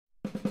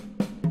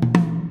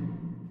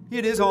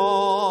It is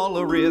all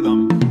a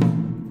rhythm,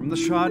 from the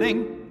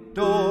shutting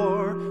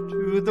door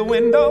to the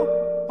window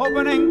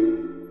opening.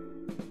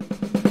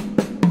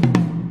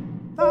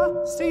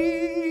 The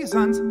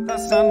seasons, the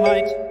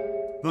sunlight,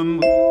 the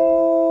moon,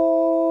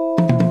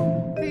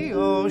 the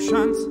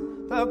oceans,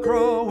 the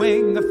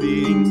growing of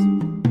things,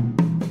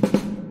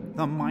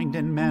 the mind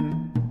in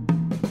men,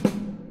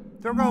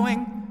 the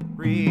growing,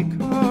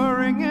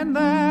 recurring in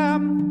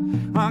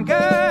them,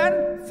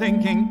 again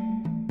thinking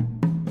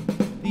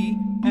the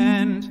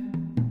end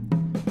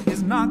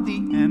is not the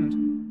end,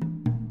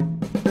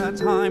 the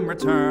time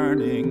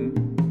returning,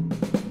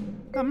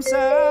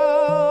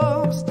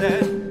 themselves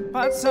dead,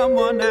 but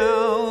someone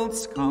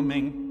else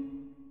coming.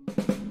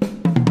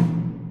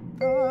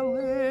 The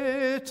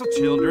little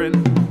children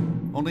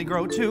only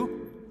grow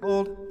too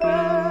old,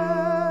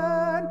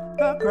 and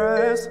the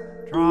grass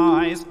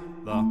dries,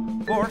 the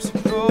horse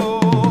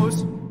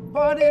goes,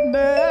 but it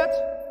met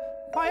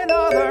by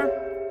another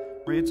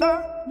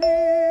returning.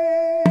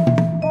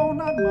 Oh,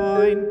 not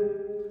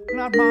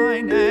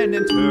mine, and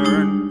in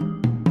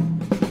turn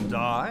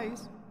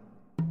dies.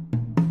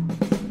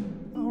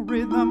 A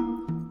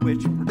rhythm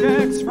which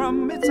projects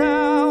from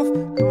itself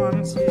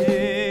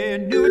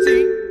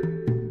continuity,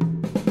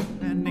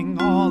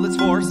 lending all its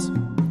force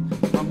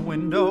from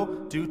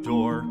window to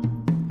door,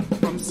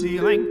 from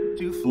ceiling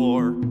to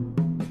floor.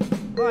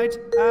 Light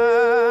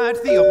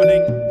at the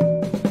opening,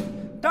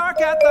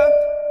 dark at the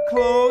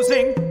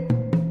closing.